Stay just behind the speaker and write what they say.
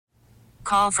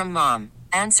call from mom.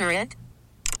 Answer it.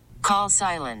 Call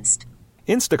silenced.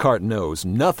 Instacart knows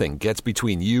nothing gets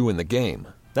between you and the game.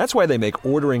 That's why they make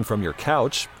ordering from your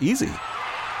couch easy.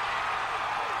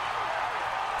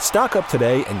 Stock up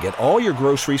today and get all your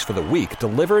groceries for the week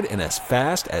delivered in as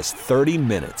fast as 30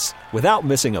 minutes without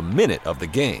missing a minute of the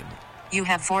game. You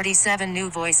have 47 new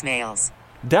voicemails.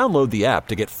 Download the app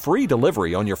to get free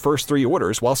delivery on your first 3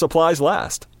 orders while supplies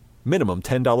last. Minimum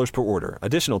 $10 per order.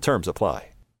 Additional terms apply.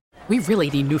 We really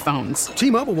need new phones.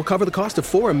 T-Mobile will cover the cost of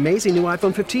 4 amazing new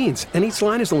iPhone 15s, and each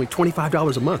line is only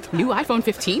 $25 a month. New iPhone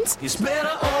 15s? It's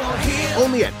better over here.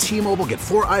 Only at T-Mobile, get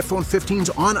 4 iPhone 15s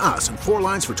on us and 4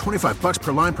 lines for $25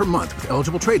 per line per month with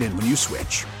eligible trade-in when you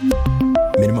switch.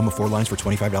 Minimum of 4 lines for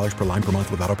 $25 per line per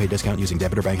month with autopay discount using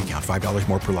debit or bank account. $5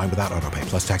 more per line without autopay,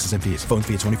 plus taxes and fees. Phone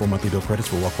fee at 24 monthly bill credits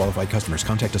for well-qualified customers.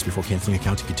 Contact us before canceling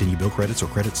account to continue bill credits or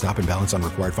credit stop and balance on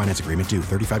required finance agreement due.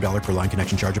 $35 per line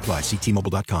connection charge applies. See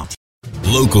T-Mobile.com.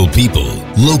 Local people,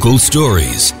 local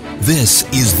stories. This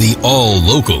is the All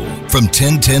Local from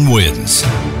 1010 Wins.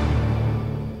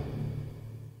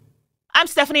 I'm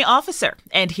Stephanie Officer,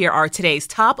 and here are today's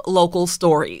top local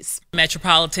stories.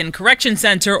 Metropolitan Correction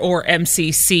Center, or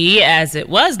MCC, as it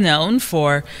was known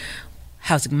for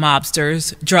housing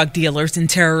mobsters, drug dealers, and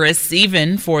terrorists,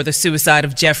 even for the suicide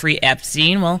of Jeffrey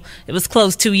Epstein. Well, it was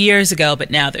closed 2 years ago, but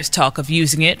now there's talk of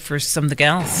using it for something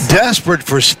else. Desperate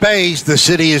for space, the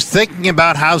city is thinking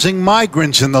about housing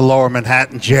migrants in the Lower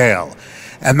Manhattan jail.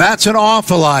 And that's an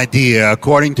awful idea,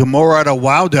 according to Murad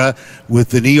Awauda with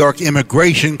the New York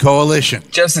Immigration Coalition.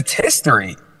 Just its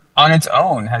history on its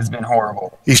own has been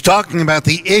horrible. He's talking about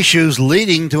the issues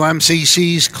leading to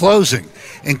MCC's closing,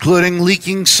 including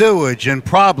leaking sewage and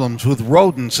problems with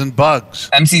rodents and bugs.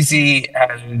 MCC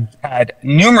has had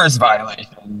numerous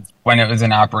violations when it was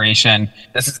in operation.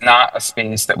 This is not a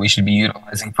space that we should be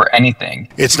utilizing for anything.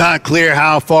 It's not clear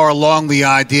how far along the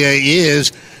idea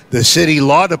is. The city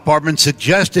law department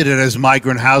suggested it as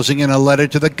migrant housing in a letter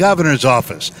to the governor's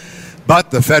office.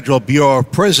 But the Federal Bureau of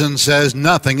Prisons says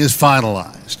nothing is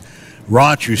finalized.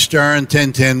 Roger Stern,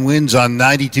 1010 Wins on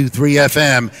 92.3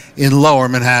 FM in Lower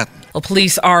Manhattan. Well,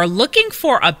 police are looking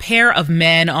for a pair of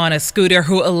men on a scooter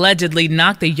who allegedly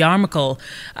knocked the yarmulke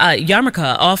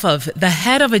off of the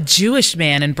head of a Jewish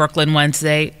man in Brooklyn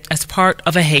Wednesday as part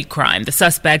of a hate crime. The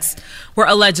suspects were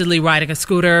allegedly riding a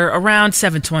scooter around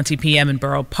 7:20 p.m. in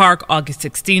Borough Park, August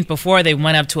 16th, before they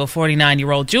went up to a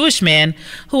 49-year-old Jewish man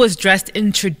who was dressed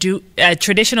in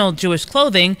traditional Jewish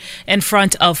clothing in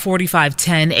front of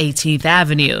 4510 18th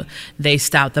Avenue. They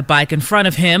stopped the bike in front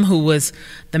of him, who was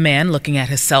the man looking at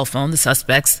his cell phone. The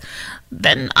suspects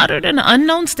then uttered an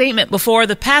unknown statement before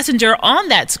the passenger on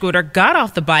that scooter got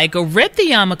off the bike, ripped the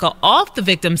yarmulke off the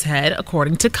victim's head,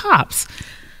 according to cops.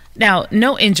 Now,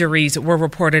 no injuries were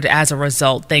reported as a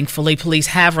result. Thankfully, police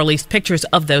have released pictures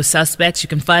of those suspects. You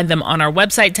can find them on our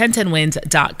website,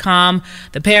 1010wins.com.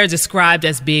 The pair described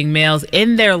as being males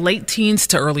in their late teens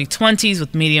to early 20s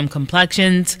with medium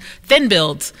complexions, thin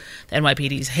builds. The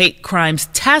NYPD's Hate Crimes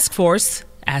Task Force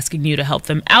asking you to help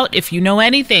them out if you know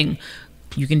anything.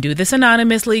 You can do this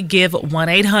anonymously. Give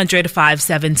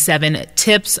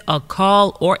 1-800-577-TIPS a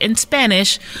call, or in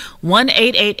Spanish,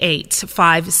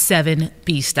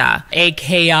 1-888-57-PISTA. A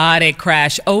chaotic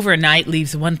crash overnight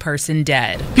leaves one person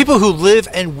dead. People who live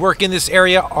and work in this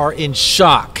area are in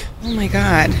shock. Oh my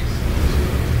God.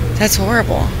 That's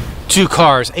horrible. 2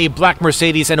 cars, a black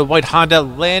Mercedes and a white Honda,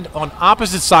 land on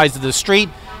opposite sides of the street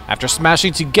after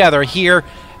smashing together here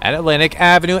at Atlantic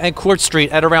Avenue and Court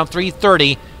Street at around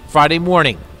 3:30 Friday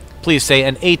morning. Police say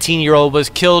an 18-year-old was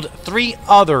killed. 3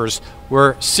 others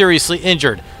were seriously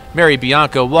injured. Mary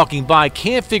Bianco, walking by,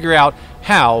 can't figure out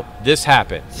how this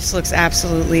happened. It just looks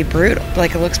absolutely brutal.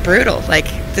 Like, it looks brutal. Like,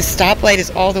 the stoplight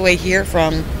is all the way here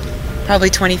from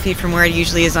probably 20 feet from where it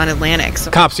usually is on Atlantic.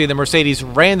 So. Cops say the Mercedes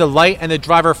ran the light and the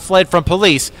driver fled from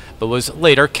police, but was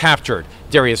later captured.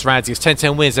 Darius Radzi's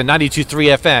 1010 Wins at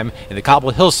 92.3 FM in the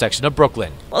Cobble Hill section of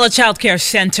Brooklyn. Well, a childcare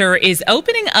center is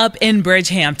opening up in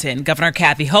Bridgehampton. Governor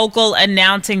Kathy Hochul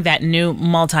announcing that new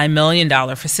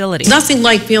multi-million-dollar facility. It's nothing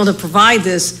like being able to provide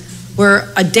this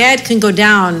where a dad can go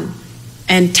down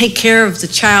and take care of the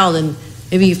child, and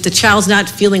maybe if the child's not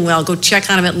feeling well, go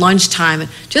check on him at lunchtime.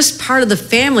 Just part of the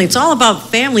family. It's all about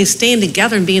families staying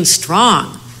together and being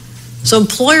strong. So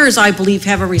employers, I believe,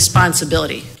 have a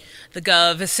responsibility. The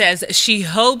Gov says she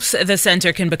hopes the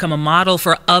center can become a model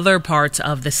for other parts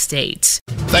of the state.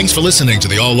 Thanks for listening to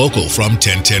the All Local from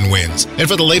 1010 Wins. And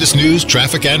for the latest news,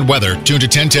 traffic, and weather, tune to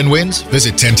 1010 Wins,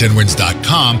 visit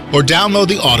 1010wins.com, or download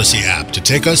the Odyssey app to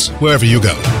take us wherever you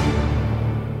go.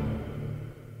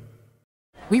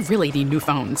 We really need new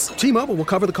phones. T-Mobile will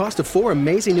cover the cost of 4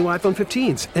 amazing new iPhone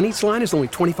 15s, and each line is only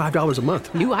 $25 a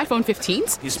month. New iPhone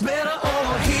 15s? It's better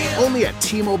over here. Only at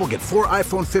T-Mobile, get 4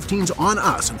 iPhone 15s on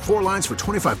us and 4 lines for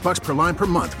 $25 per line per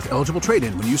month with eligible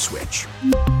trade-in when you switch.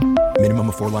 Minimum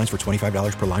of 4 lines for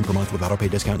 $25 per line per month with autopay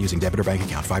discount using debit or bank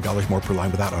account. $5 more per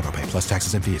line without autopay, plus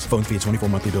taxes and fees. Phone fee at 24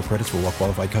 monthly bill credits for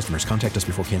well-qualified customers. Contact us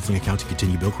before canceling account to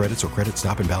continue bill credits or credit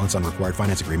stop and balance on required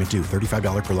finance agreement due.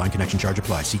 $35 per line connection charge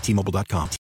applies. See T-Mobile.com.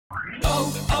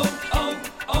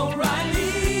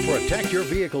 O'Reilly. Protect your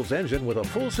vehicle's engine with a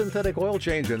full synthetic oil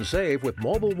change and save with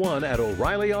Mobile One at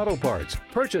O'Reilly Auto Parts.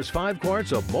 Purchase 5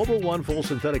 quarts of Mobile One full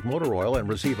synthetic motor oil and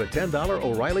receive a $10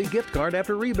 O'Reilly gift card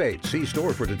after rebate. See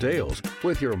store for details.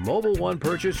 With your Mobile One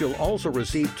purchase, you'll also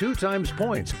receive 2 times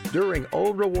points during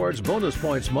O Rewards Bonus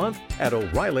Points Month at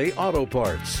O'Reilly Auto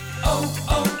Parts.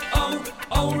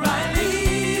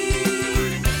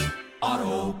 O'Reilly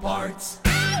Auto Parts.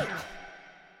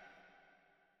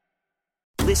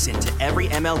 Listen to every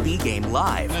MLB game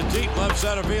live. In the deep left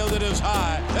center field, it is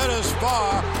high, it is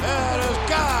far, it is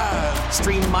gone.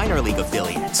 Stream minor league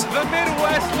affiliates. The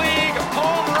Midwest League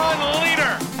home run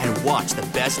leader. And watch the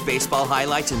best baseball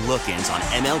highlights and look-ins on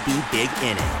MLB Big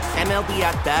Inning. MLB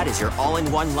At Bat is your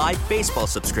all-in-one live baseball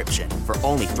subscription for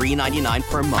only $3.99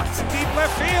 per month. Deep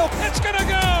left field, it's gonna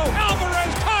go.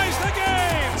 Alvarez ties the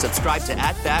game. Subscribe to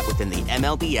At Bat within the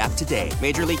MLB app today.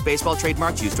 Major League Baseball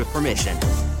trademarks used with permission.